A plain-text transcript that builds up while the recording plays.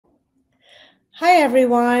Hi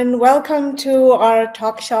everyone, welcome to our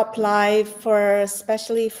Talk Shop Live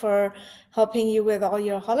especially for helping you with all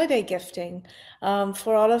your holiday gifting.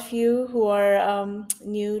 For all of you who are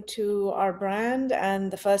new to our brand and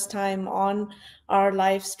the first time on our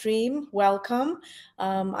live stream, welcome.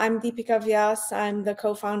 I'm Deepika Vyas. I'm the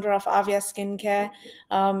co-founder of Avya Skincare.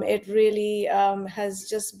 It really has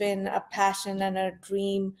just been a passion and a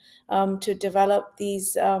dream to develop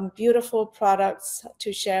these beautiful products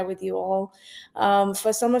to share with you all.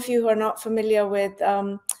 For some of you who are not familiar with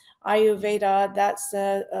Ayurveda, that's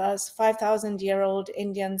a 5,000-year-old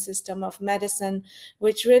Indian system of medicine,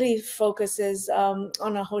 which really focuses on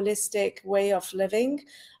a holistic way of living,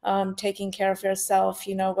 taking care of yourself,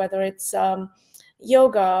 whether it's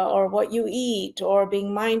yoga or what you eat or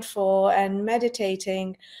being mindful and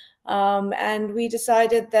meditating. And we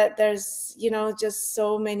decided that there's, just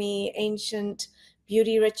so many ancient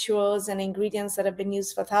beauty rituals and ingredients that have been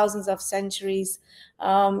used for thousands of centuries,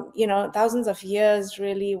 thousands of years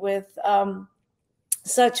really, with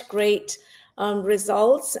such great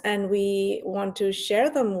results, and we want to share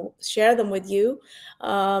them with you.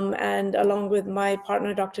 And along with my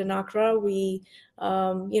partner, Dr. Nakra, we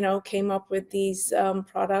came up with these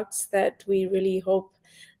products that we really hope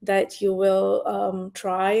that you will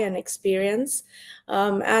try and experience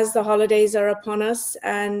as the holidays are upon us.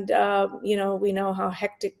 And we know how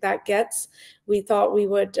hectic that gets. We thought we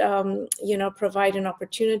would provide an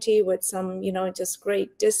opportunity with some just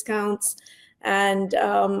great discounts. And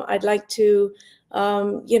I'd like to,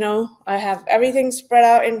 I have everything spread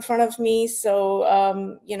out in front of me. So,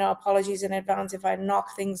 apologies in advance if I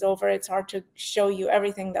knock things over. It's hard to show you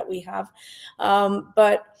everything that we have.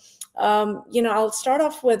 I'll start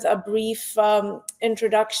off with a brief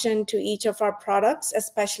introduction to each of our products,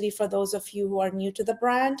 especially for those of you who are new to the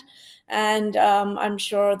brand. And I'm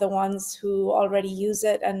sure the ones who already use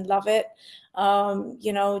it and love it,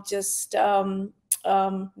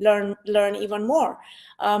 learn even more.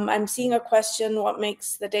 I'm seeing a question: what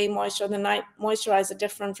makes the day moisture, the night moisturizer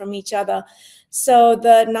different from each other? So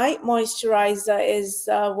the night moisturizer is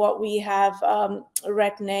what we have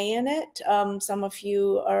retin-A in it. Some of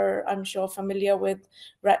you are, I'm sure, familiar with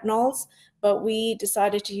retinols, but we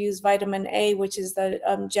decided to use vitamin A, which is the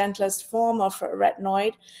gentlest form of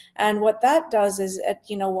retinoid. And what that does is,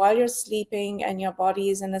 while you're sleeping and your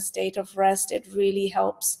body is in a state of rest, it really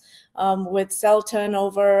helps with cell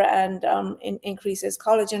turnover and increases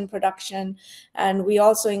collagen production. And we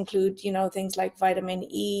also include, things like vitamin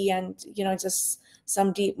E and, just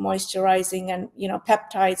some deep moisturizing and,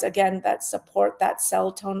 peptides, again, that support that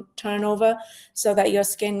cell turnover so that your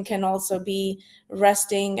skin can also be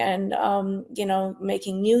resting and,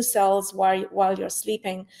 making new cells while you're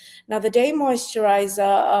sleeping. Now, the day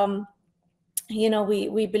moisturizer,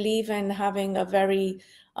 we believe in having a very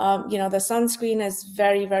the sunscreen is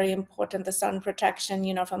very, very important, the sun protection,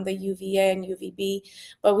 from the UVA and UVB,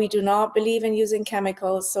 but we do not believe in using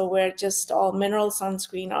chemicals. So we're just all mineral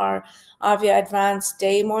sunscreen. Our Avia Advanced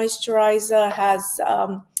Day Moisturizer has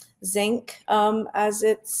zinc as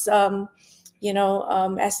its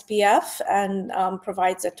SPF, and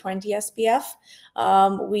provides a 20 SPF.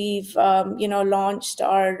 We've launched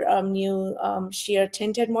our new sheer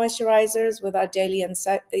tinted moisturizers with our daily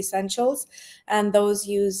essentials, and those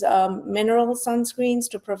use mineral sunscreens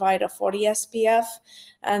to provide a 40 SPF.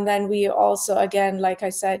 And then we also, again, like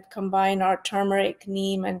I said, combine our turmeric,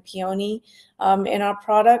 neem, and peony in our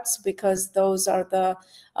products, because those are the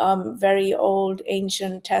very old,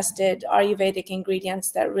 ancient, tested Ayurvedic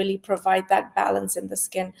ingredients that really provide that balance in the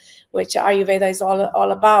skin, which Ayurveda is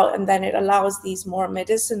all about. And then it allows these more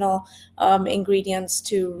medicinal ingredients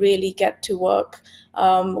to really get to work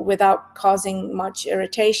without causing much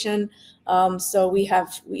irritation. So we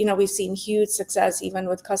have, we've seen huge success even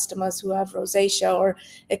with customers who have rosacea or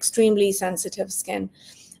extremely sensitive skin.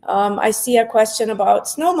 I see a question about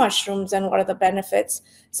snow mushrooms and what are the benefits.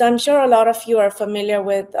 So I'm sure a lot of you are familiar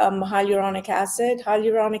with hyaluronic acid.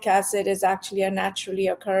 Hyaluronic acid is actually a naturally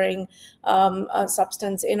occurring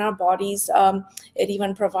substance in our bodies. It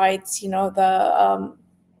even provides,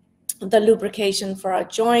 the lubrication for our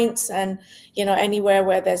joints and anywhere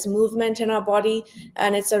where there's movement in our body.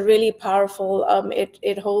 And it's a really powerful,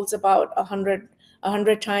 it holds about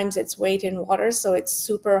 100 times its weight in water, so it's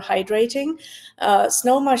super hydrating.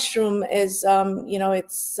 Snow mushroom is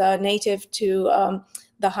it's native to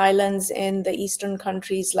the highlands in the eastern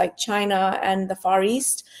countries like China and the Far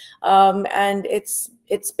East, and it's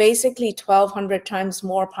basically 1,200 times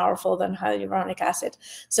more powerful than hyaluronic acid.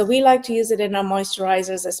 So we like to use it in our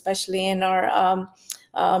moisturizers, especially in our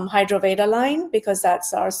Hydroveda line, because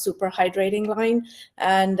that's our super hydrating line.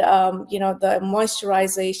 And, the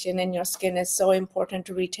moisturization in your skin is so important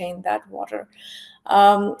to retain that water.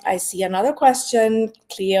 I see another question,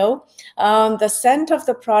 Cleo. The scent of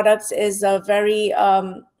the products is a very,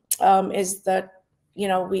 is the,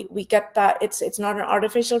 we get that it's not an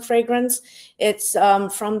artificial fragrance. It's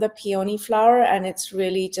from the peony flower, and it's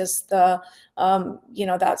really just the,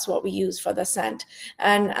 that's what we use for the scent.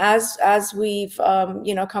 And as we've,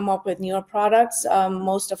 come up with newer products,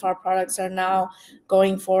 most of our products are now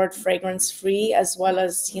going forward fragrance free, as well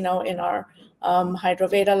as, in our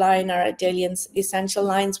Hydroveda line, our daily essential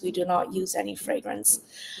lines, we do not use any fragrance.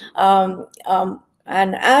 And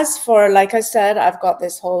as for, like I said, I've got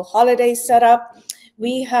this whole holiday set up.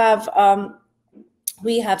 We have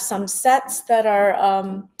some sets that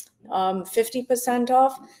are 50%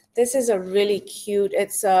 off. This is a really cute,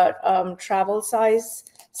 it's a travel size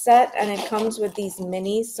set, and it comes with these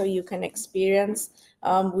minis so you can experience.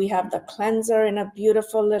 We have the cleanser in a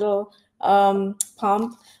beautiful little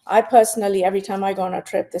pump. I personally, every time I go on a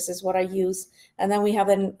trip, this is what I use. And then we have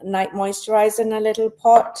a night moisturizer in a little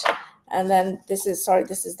pot. And then this is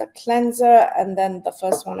the cleanser. And then the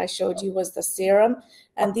first one I showed you was the serum.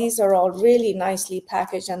 And these are all really nicely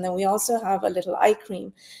packaged. And then we also have a little eye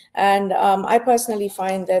cream. And I personally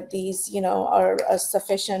find that these, are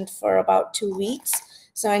sufficient for about 2 weeks.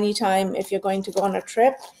 So anytime if you're going to go on a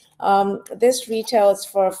trip, this retails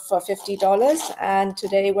for $50. And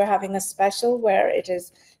today we're having a special where it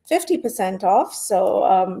is 50% off.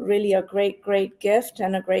 So really a great gift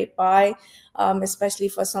and a great buy, especially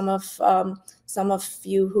for some of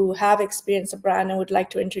you who have experienced a brand and would like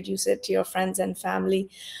to introduce it to your friends and family.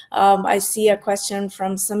 I see a question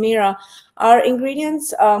from Samira. Our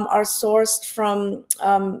ingredients are sourced from,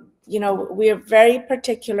 we are very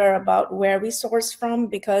particular about where we source from,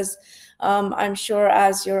 because I'm sure,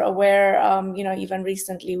 as you're aware, even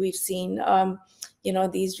recently we've seen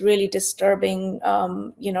these really disturbing,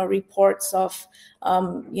 reports of,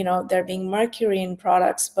 there being mercury in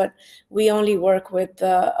products. But we only work with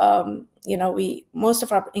the, most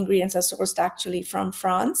of our ingredients are sourced actually from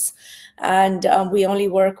France. And we only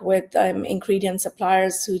work with ingredient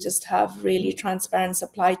suppliers who just have really transparent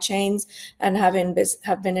supply chains and have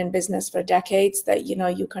been in business for decades, that,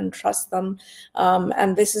 you can trust them.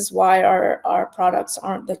 And this is why our products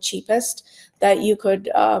aren't the cheapest that you could,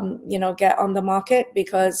 get on the market,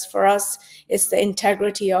 because for us, it's the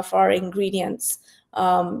integrity of our ingredients,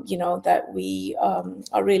 that we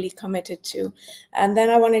are really committed to. And then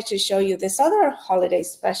I wanted to show you this other holiday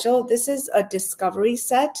special. This is a discovery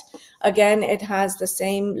set. Again, it has the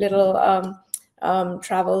same little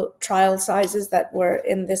travel trial sizes that were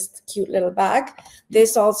in this cute little bag.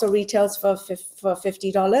 This also retails for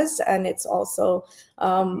 $50, and it's also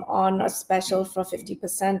on a special for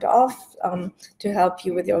 50% off, to help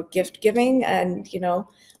you with your gift giving and,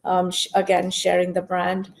 again, sharing the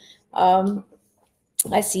brand.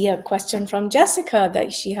 I see a question from Jessica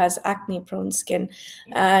that she has acne-prone skin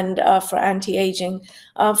and for anti-aging.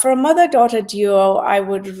 For a mother-daughter duo, I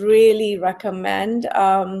would really recommend,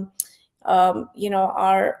 our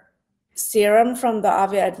serum from the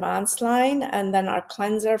Avya Advanced line, and then our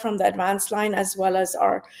cleanser from the Advanced line, as well as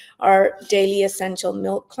our daily essential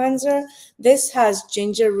milk cleanser. This has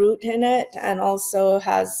ginger root in it, and also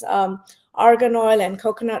has argan oil and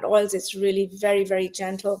coconut oils. It's really very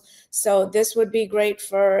gentle. So this would be great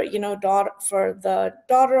for, for the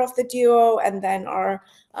daughter of the duo. And then our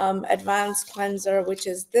advanced cleanser, which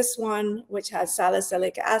is this one, which has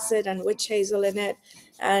salicylic acid and witch hazel in it,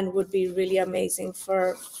 and would be really amazing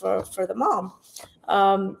for the mom.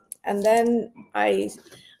 And then I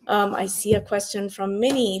see a question from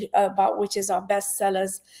Minnie about which is our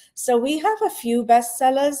bestsellers. So we have a few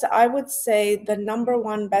bestsellers. I would say the number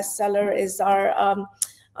one bestseller is our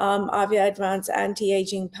Avya Advanced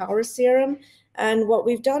Anti-Aging Power Serum. And what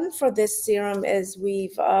we've done for this serum is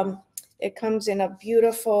it comes in a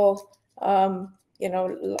beautiful,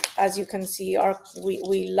 as you can see,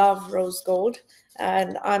 we love rose gold,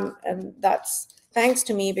 and that's thanks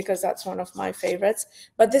to me, because that's one of my favorites.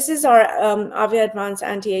 But this is our Avya Advanced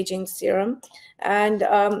Anti-Aging Serum. And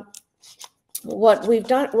what we've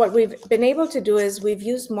been able to do is we've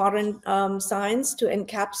used modern science to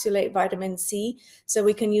encapsulate vitamin C. So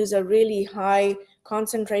we can use a really high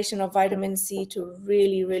concentration of vitamin C to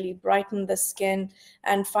really brighten the skin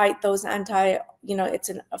and fight those it's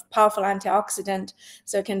a powerful antioxidant,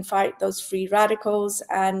 so it can fight those free radicals.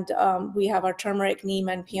 And we have our turmeric, neem,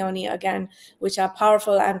 and peony, again, which are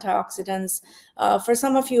powerful antioxidants. For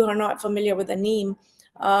some of you who are not familiar with the neem,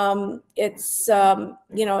 It's a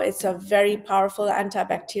very powerful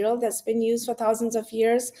antibacterial that's been used for thousands of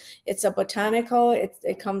years. It's a botanical.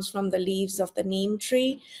 It comes from the leaves of the neem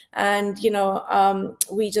tree. And,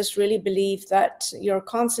 we just really believe that you're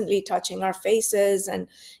constantly touching our faces and,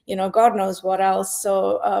 God knows what else.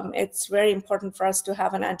 So it's very important for us to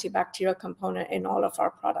have an antibacterial component in all of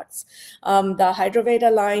our products. The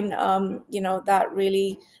Hydroveda line, that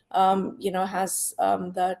really has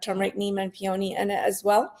the turmeric, neem, and peony in it as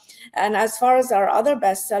well. And as far as our other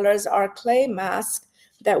bestsellers, our clay mask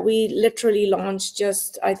that we literally launched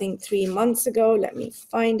just, I think, 3 months ago. Let me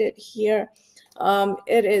find it here.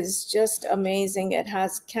 It is just amazing. It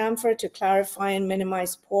has camphor to clarify and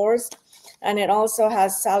minimize pores, and it also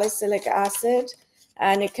has salicylic acid.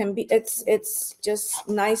 And it's just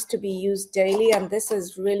nice to be used daily. And this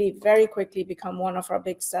has really very quickly become one of our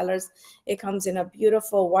big sellers. It comes in a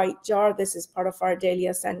beautiful white jar. This is part of our daily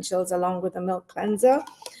essentials along with a milk cleanser.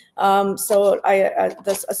 There's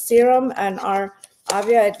a serum, and our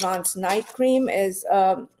Avya Advanced Night Cream is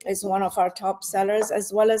one of our top sellers,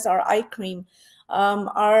 as well as our eye cream.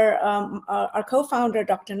 Our co-founder,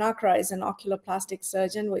 Dr. Nakra, is an oculoplastic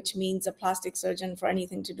surgeon, which means a plastic surgeon for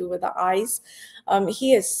anything to do with the eyes.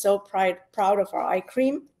 He is so proud of our eye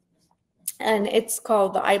cream. And it's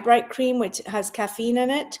called the Eye Bright Cream, which has caffeine in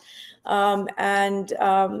it.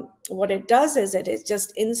 What it does is it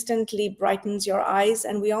just instantly brightens your eyes.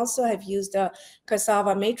 And we also have used a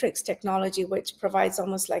cassava matrix technology, which provides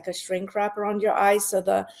almost like a shrink wrap around your eyes. So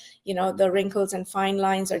the wrinkles and fine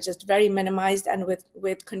lines are just very minimized. And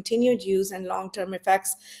with continued use and long-term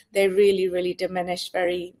effects, they really, really diminish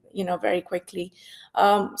very quickly.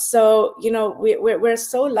 We're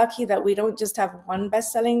so lucky that we don't just have one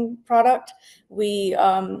best-selling product.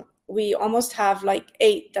 We almost have like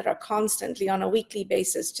 8 that are constantly on a weekly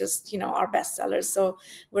basis, just, our bestsellers. So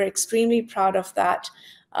we're extremely proud of that.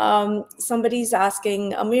 Somebody's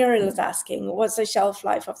asking, Amir is asking, what's the shelf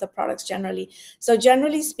life of the products generally? So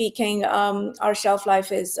generally speaking, our shelf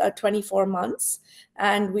life is 24 months.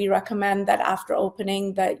 And we recommend that after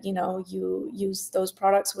opening that, you use those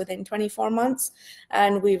products within 24 months.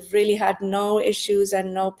 And we've really had no issues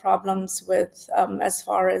and no problems with, as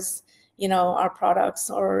far as, our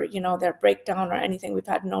products or, their breakdown or anything. We've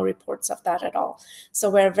had no reports of that at all.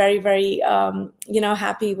 So we're very, very,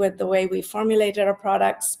 happy with the way we formulated our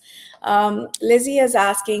products. Lizzie is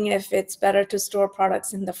asking if it's better to store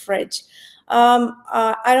products in the fridge.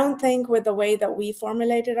 I don't think with the way that we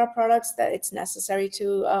formulated our products that it's necessary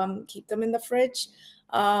to keep them in the fridge.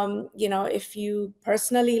 If you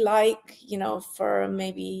personally like, for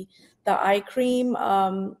maybe the eye cream,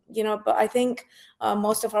 but I think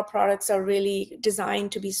most of our products are really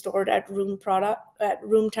designed to be stored at room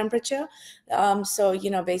temperature.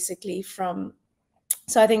 Basically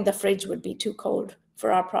so I think the fridge would be too cold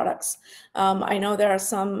for our products. I know there are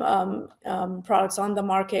some products on the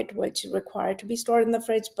market which require to be stored in the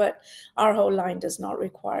fridge, but our whole line does not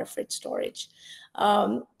require fridge storage.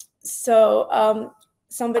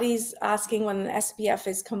 Somebody's asking when an SPF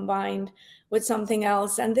is combined with something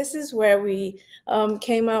else. And this is where we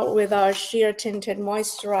came out with our sheer tinted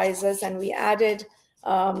moisturizers, and we added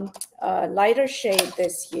a lighter shade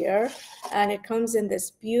this year. And it comes in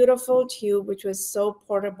this beautiful tube, which was so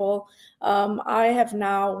portable. I have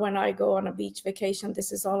now, when I go on a beach vacation,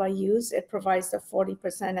 this is all I use. It provides the 40%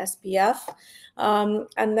 SPF.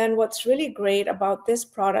 And then what's really great about this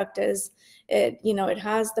product is it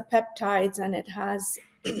has the peptides, and it has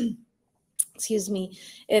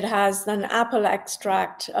it has an apple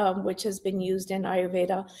extract, which has been used in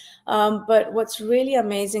Ayurveda. But what's really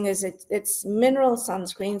amazing is it's mineral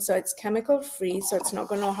sunscreen, so it's chemical free, so it's not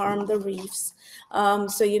going to harm the reefs.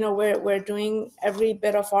 We're doing every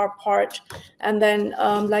bit of our part. And then,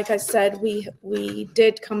 like I said, we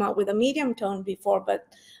did come out with a medium tone before, but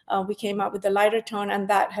we came out with the lighter tone, and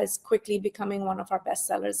that has quickly becoming one of our best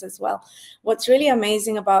sellers as well. What's really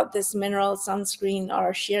amazing about this mineral sunscreen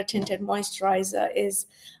or sheer tinted moisturizer is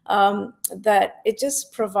that it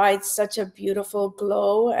just provides such a beautiful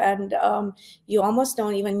glow, and you almost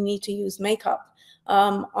don't even need to use makeup.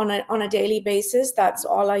 On a daily basis, that's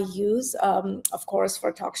all I use. Of course,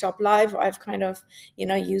 for Talk Shop Live, I've kind of,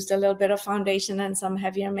 used a little bit of foundation and some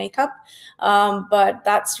heavier makeup, but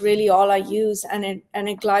that's really all I use, and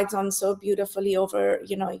it glides on so beautifully over,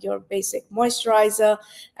 your basic moisturizer,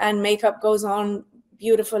 and makeup goes on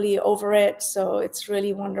beautifully over it. So it's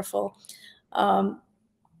really wonderful. And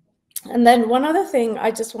then one other thing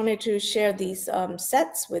I just wanted to share these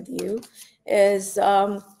sets with you is.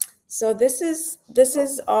 So this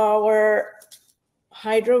is our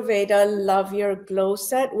Hydroveda Love Your Glow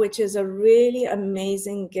set, which is a really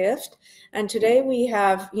amazing gift. And today we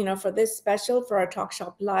have, for this special, for our Talk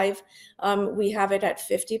Shop Live, we have it at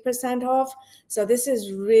 50% off. So this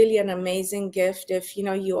is really an amazing gift if,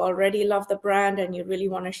 you already love the brand and you really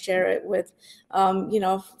want to share it with,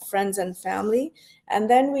 friends and family. And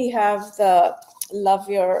then we have the Love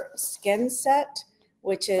Your Skin set,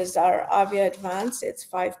 which is our Avya Advanced. It's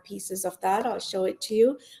 5 pieces of that. I'll show it to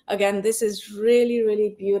you. Again, this is really,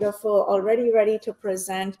 really beautiful, already ready to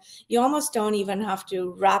present. You almost don't even have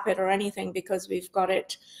to wrap it or anything because we've got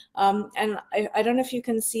it. And I don't know if you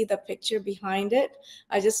can see the picture behind it.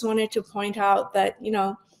 I just wanted to point out that,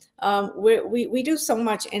 we do so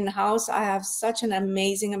much in-house. I have such an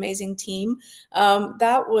amazing team.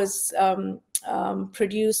 That was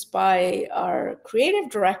produced by our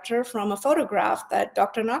creative director from a photograph that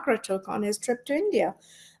Dr. Nakra took on his trip to India.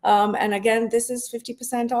 And again, this is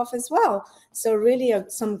 50% off as well. So really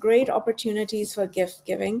some great opportunities for gift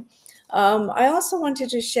giving. I also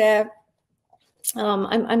wanted to share,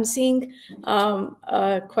 I'm seeing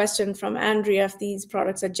a question from Andrea if these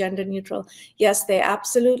products are gender neutral. Yes, they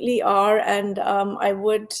absolutely are. And I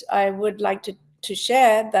would like to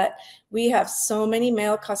share that we have so many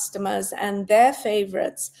male customers and their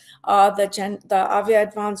favorites are the Avya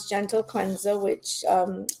Advanced Gentle Cleanser, which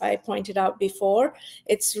I pointed out before.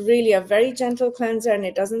 It's really a very gentle cleanser and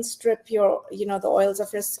it doesn't strip your, the oils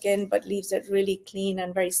of your skin, but leaves it really clean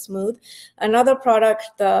and very smooth. Another product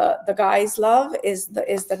the guys love is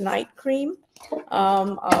the night cream.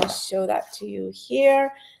 I'll show that to you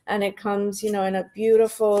here. And it comes, in a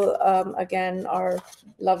beautiful, again, our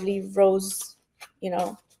lovely rose,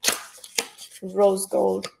 rose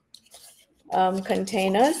gold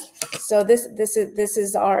containers. So this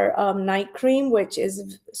is our night cream, which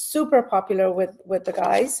is super popular with the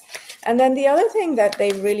guys. And then the other thing that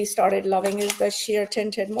they really started loving is the sheer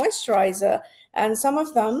tinted moisturizer. And some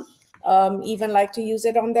of them even like to use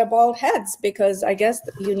it on their bald heads because I guess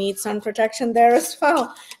you need sun protection there as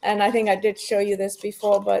well. And I think I did show you this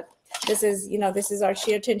before, but this is, this is our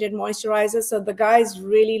sheer tinted moisturizer. So the guys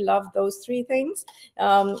really love those 3 things.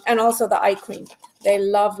 And also the eye cream. They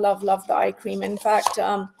love the eye cream. In fact,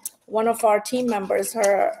 one of our team members,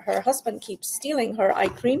 her husband keeps stealing her eye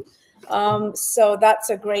cream. So that's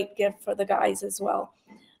a great gift for the guys as well.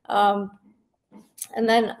 And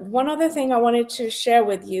then one other thing I wanted to share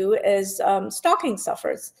with you is stocking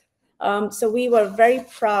stuffers. So we were very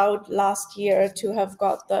proud last year to have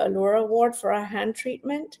got the Allure Award for our hand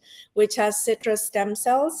treatment, which has citrus stem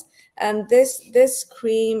cells. And this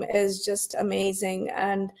cream is just amazing.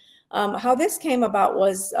 And how this came about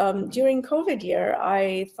was during COVID year,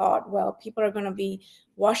 I thought, well, people are going to be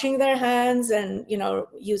washing their hands and,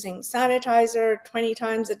 using sanitizer 20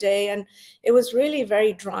 times a day. And it was really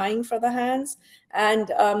very drying for the hands. And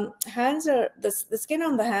the skin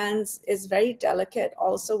on the hands is very delicate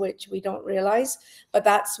also, which we don't realize, but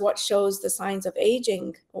that's what shows the signs of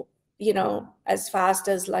aging, as fast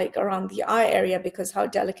as like around the eye area because how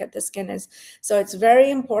delicate the skin is. So it's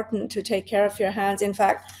very important to take care of your hands. In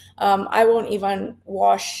fact, I won't even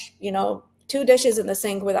wash, 2 dishes in the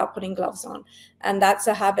sink without putting gloves on. And that's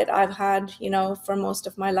a habit I've had, for most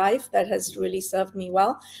of my life that has really served me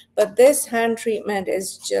well. But this hand treatment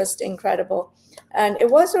is just incredible. And it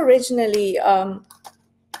was originally a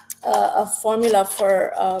formula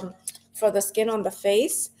for the skin on the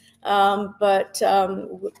face. But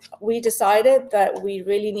we decided that we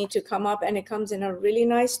really need to come up, and it comes in a really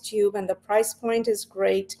nice tube and the price point is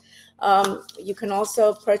great. You can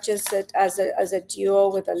also purchase it as a duo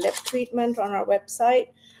with a lip treatment on our website.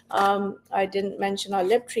 I didn't mention our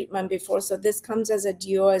lip treatment before, so this comes as a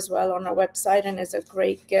duo as well on our website and is a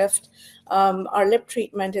great gift. Our lip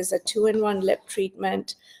treatment is a 2-in-1 lip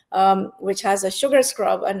treatment, which has a sugar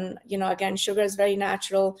scrub. And, again, sugar is very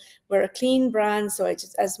natural. We're a clean brand, so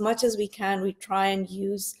it's as much as we can, we try and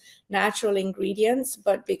use natural ingredients.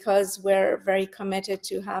 But because we're very committed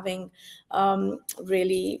to having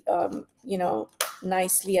really,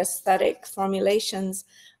 nicely aesthetic formulations,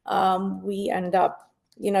 we end up,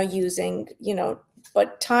 using,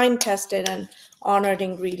 but time-tested and honored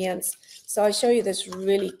ingredients. So I'll show you this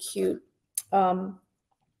really cute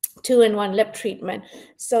 2-in-1 lip treatment.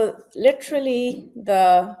 So literally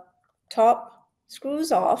the top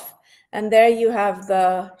screws off and there you have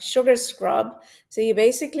the sugar scrub. So you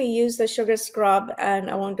basically use the sugar scrub, and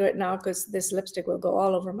I won't do it now because this lipstick will go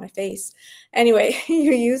all over my face. Anyway,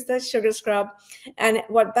 you use the sugar scrub, and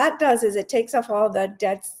what that does is it takes off all the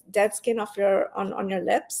dead skin off on your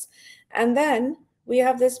lips. And then we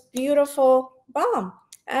have this beautiful balm.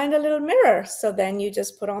 and a little mirror. So then you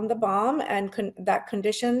just put on the balm, and that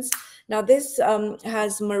conditions. Now this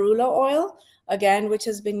has marula oil, again, which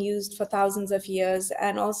has been used for thousands of years,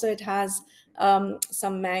 and also it has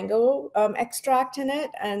some mango extract in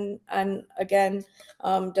it, and again,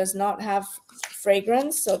 does not have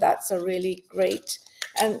fragrance. So that's a really great,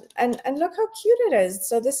 and look how cute it is.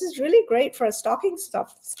 So this is really great for a stocking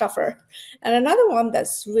stuffer. And another one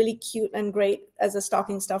that's really cute and great as a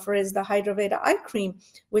stocking stuffer is the Hydraveda eye cream,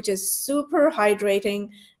 which is super hydrating.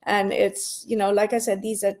 And it's, like I said,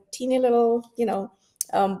 these are teeny little,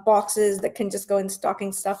 boxes that can just go in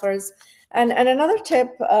stocking stuffers. And another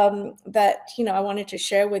tip that, I wanted to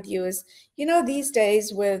share with you is, these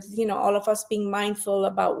days with, all of us being mindful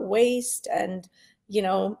about waste and,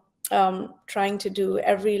 trying to do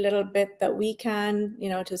every little bit that we can,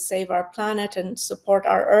 to save our planet and support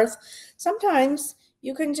our earth. Sometimes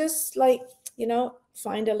you can just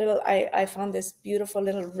find a little, I found this beautiful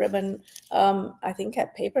little ribbon, I think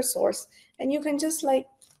at Paper Source, and you can just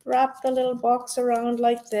wrap the little box around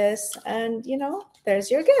like this, and there's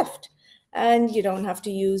your gift. And you don't have to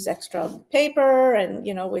use extra paper, and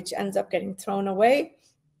which ends up getting thrown away.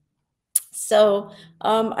 So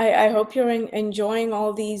I hope you're enjoying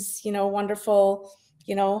all these, wonderful,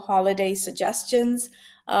 holiday suggestions.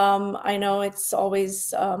 I know it's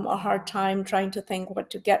always a hard time trying to think what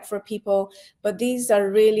to get for people, but these are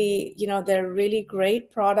really, they're really great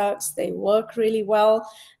products. They work really well.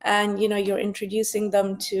 And, you're introducing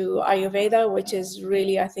them to Ayurveda, which is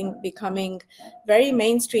really, I think, becoming very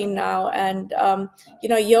mainstream now. And,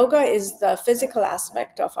 yoga is the physical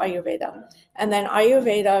aspect of Ayurveda. And then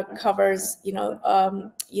Ayurveda covers,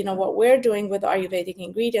 what we're doing with Ayurvedic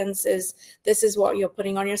ingredients is this is what you're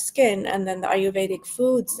putting on your skin. And then the Ayurvedic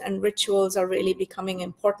foods and rituals are really becoming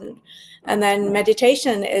important. And then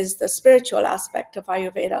meditation is the spiritual aspect of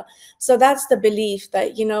Ayurveda. So that's the belief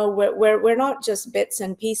that, we're not just bits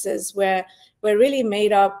and pieces, we're really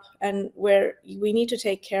made up, and we need to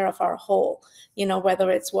take care of our whole,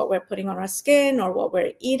 whether it's what we're putting on our skin or what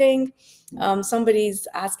we're eating. Somebody's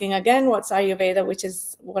asking again, what's Ayurveda, which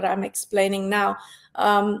is what I'm explaining now.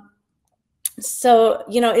 So,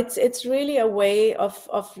 it's really a way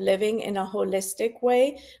of living in a holistic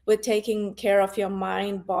way, with taking care of your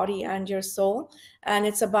mind, body, and your soul. And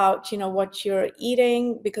it's about, what you're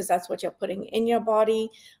eating, because that's what you're putting in your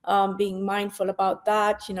body, being mindful about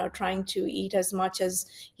that, trying to eat as much as,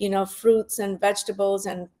 fruits and vegetables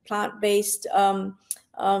and plant-based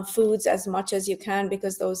foods as much as you can,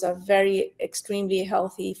 because those are very extremely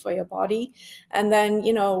healthy for your body. And then,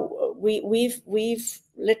 we've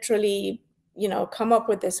literally, come up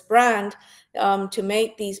with this brand to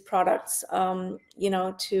make these products,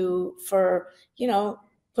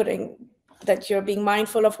 putting that you're being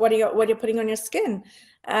mindful of what you're putting on your skin.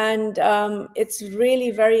 And it's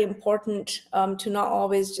really very important to not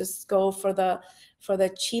always just go for the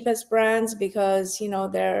cheapest brands, because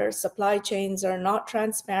their supply chains are not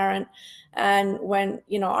transparent. And when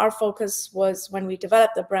our focus was, when we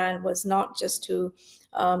developed the brand, was not just to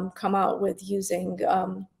come out with using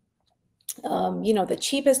the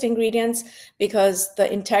cheapest ingredients, because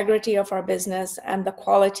the integrity of our business and the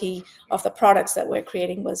quality of the products that we're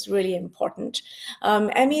creating was really important.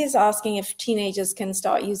 Emmy is asking if teenagers can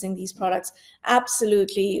start using these products.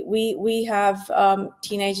 Absolutely. We have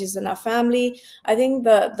teenagers in our family. I think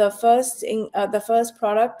the first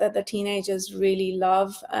product that the teenagers really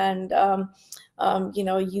love and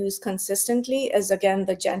use consistently is, again,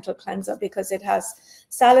 the Gentle Cleanser, because it has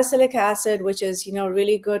salicylic acid, which is,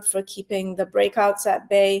 really good for keeping the breakouts at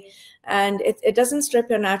bay. And it doesn't strip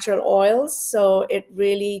your natural oils. So it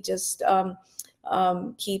really just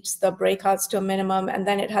keeps the breakouts to a minimum. And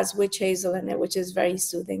then it has witch hazel in it, which is very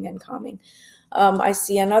soothing and calming. I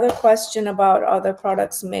see another question about other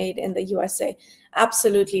products made in the USA.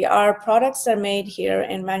 Absolutely. Our products are made here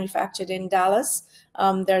and manufactured in Dallas.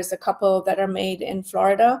 There's a couple that are made in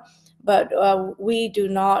Florida, but we do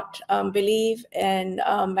not believe in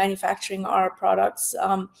manufacturing our products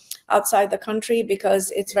outside the country,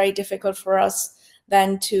 because it's very difficult for us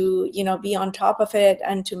then to, be on top of it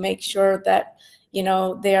and to make sure that,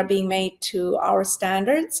 they are being made to our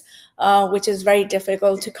standards, which is very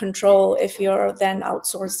difficult to control if you're then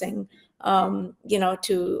outsourcing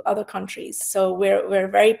to other countries. So we're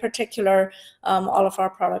very particular. All of our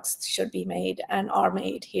products should be made and are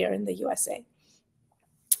made here in the USA.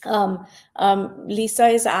 Um, Lisa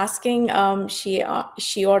is asking, she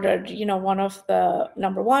ordered, one of the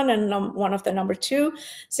number one and one of the number two.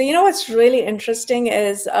 So, what's really interesting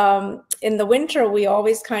is in the winter, we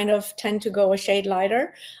always kind of tend to go a shade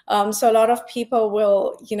lighter. So a lot of people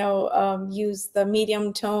will, use the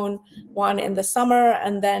medium tone one in the summer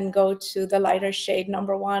and then go to the lighter shade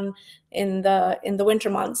number one in the winter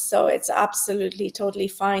months. So it's absolutely totally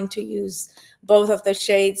fine to use both of the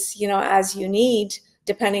shades, as you need,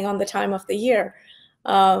 depending on the time of the year.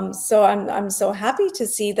 So I'm so happy to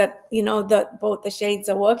see that that both the shades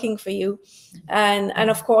are working for you, and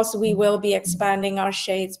of course we will be expanding our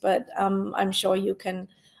shades, but I'm sure you can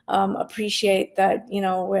appreciate that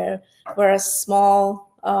we're a small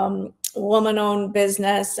woman-owned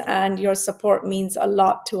business, and your support means a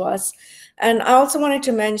lot to us. And I also wanted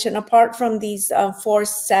to mention, apart from these 4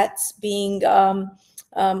 sets being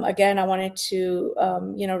again, I wanted to,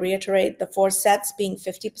 reiterate the 4 sets being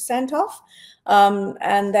 50% off.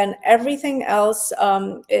 And then everything else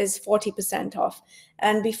is 40% off.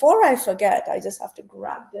 And before I forget, I just have to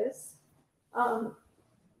grab this.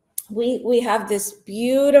 We have this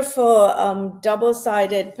beautiful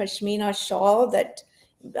double-sided pashmina shawl that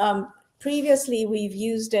previously we've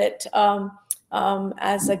used it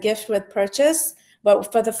as a gift with purchase,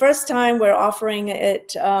 but for the first time we're offering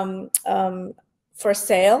it for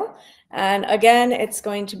sale. And again, it's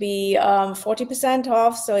going to be 40%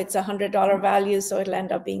 off, so it's a $100 value, so it'll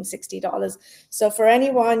end up being $60. So for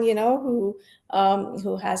anyone who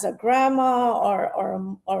has a grandma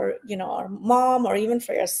or mom, or even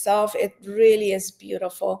for yourself, it really is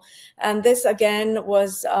beautiful. And this again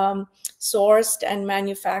was sourced and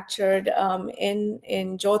manufactured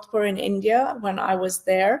in Jodhpur in India when I was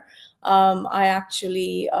there. I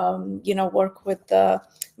actually work with the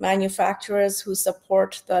manufacturers who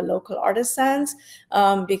support the local artisans,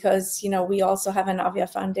 because we also have an Avya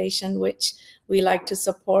Foundation, which we like to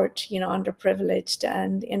support underprivileged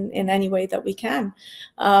and in any way that we can.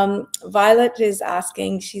 Violet is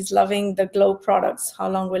asking, she's loving the glow products, how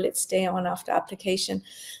long will it stay on after application?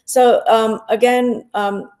 So again,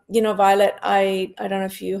 Violet, I don't know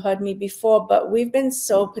if you heard me before, but we've been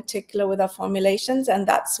so particular with our formulations, and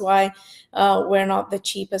that's why we're not the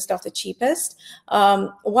cheapest of the cheapest.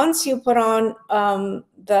 Once you put on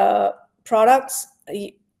the products,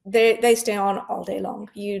 they stay on all day long.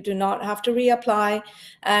 You do not have to reapply.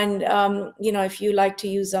 And if you like to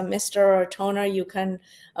use a mister or a toner, you can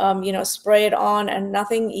spray it on and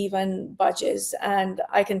nothing even budges. And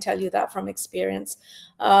I can tell you that from experience.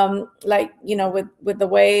 With the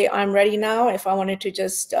way I'm ready now, if I wanted to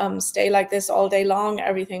just stay like this all day long,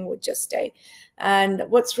 everything would just stay. And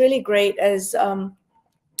what's really great is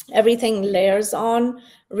everything layers on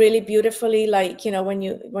really beautifully. Like when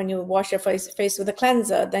you wash your face with a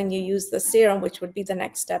cleanser, then you use the serum, which would be the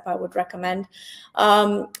next step I would recommend,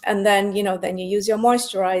 and then then you use your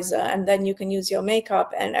moisturizer, and then you can use your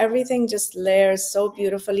makeup, and everything just layers so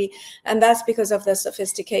beautifully. And that's because of the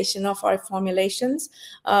sophistication of our formulations.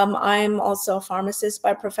 I'm also a pharmacist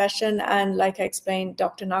by profession, and like I explained,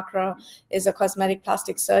 Dr. Nakra is a cosmetic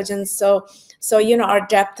plastic surgeon. So our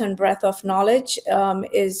depth and breadth of knowledge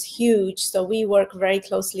is huge. So we work very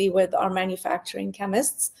closely with our manufacturing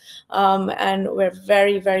chemists, and we're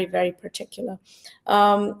very, very, very particular.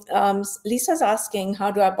 Lisa's asking,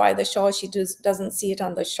 how do I buy the shawl? She doesn't see it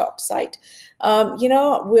on the shop site.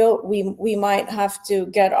 We might have to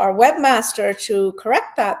get our webmaster to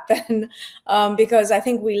correct that then, because I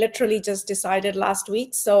think we literally just decided last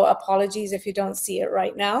week. So apologies if you don't see it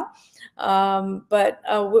right now. But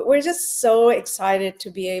we're just so excited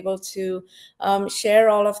to be able to share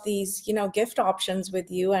all of these, gift options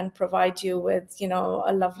with you and provide you with,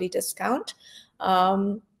 a lovely discount.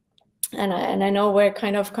 And I know we're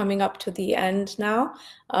kind of coming up to the end now,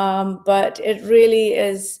 but it really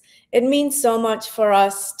is, it means so much for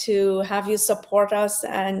us to have you support us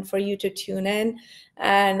and for you to tune in.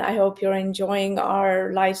 And I hope you're enjoying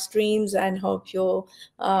our live streams, and hope you'll,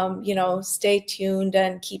 stay tuned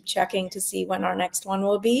and keep checking to see when our next one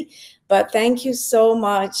will be. But thank you so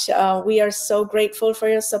much. We are so grateful for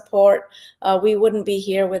your support. We wouldn't be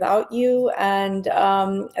here without you. And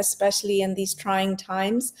especially in these trying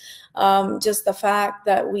times, just the fact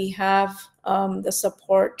that we have the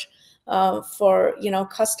support for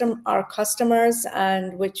our customers,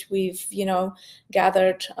 and which we've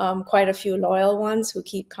gathered quite a few loyal ones who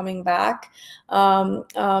keep coming back. And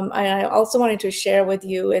I also wanted to share with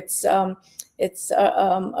you, it's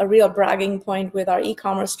a real bragging point with our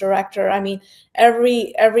e-commerce director. I mean,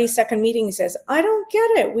 every second meeting he says, I don't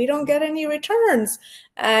get it, we don't get any returns,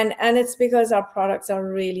 and it's because our products are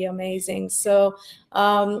really amazing. So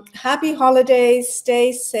happy holidays,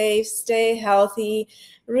 stay safe, stay healthy,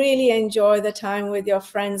 really enjoy the time with your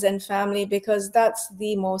friends and family, because that's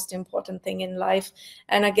the most important thing in life.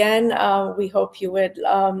 And again, we hope you would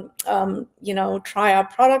try our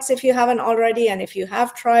products if you haven't already, and if you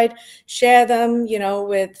have tried, share them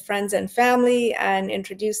with friends and family, and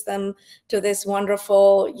introduce them to this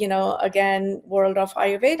wonderful again, world of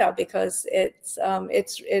Ayurveda, because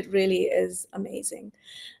it really is amazing.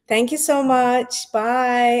 Thank you so much.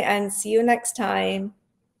 Bye, and see you next time.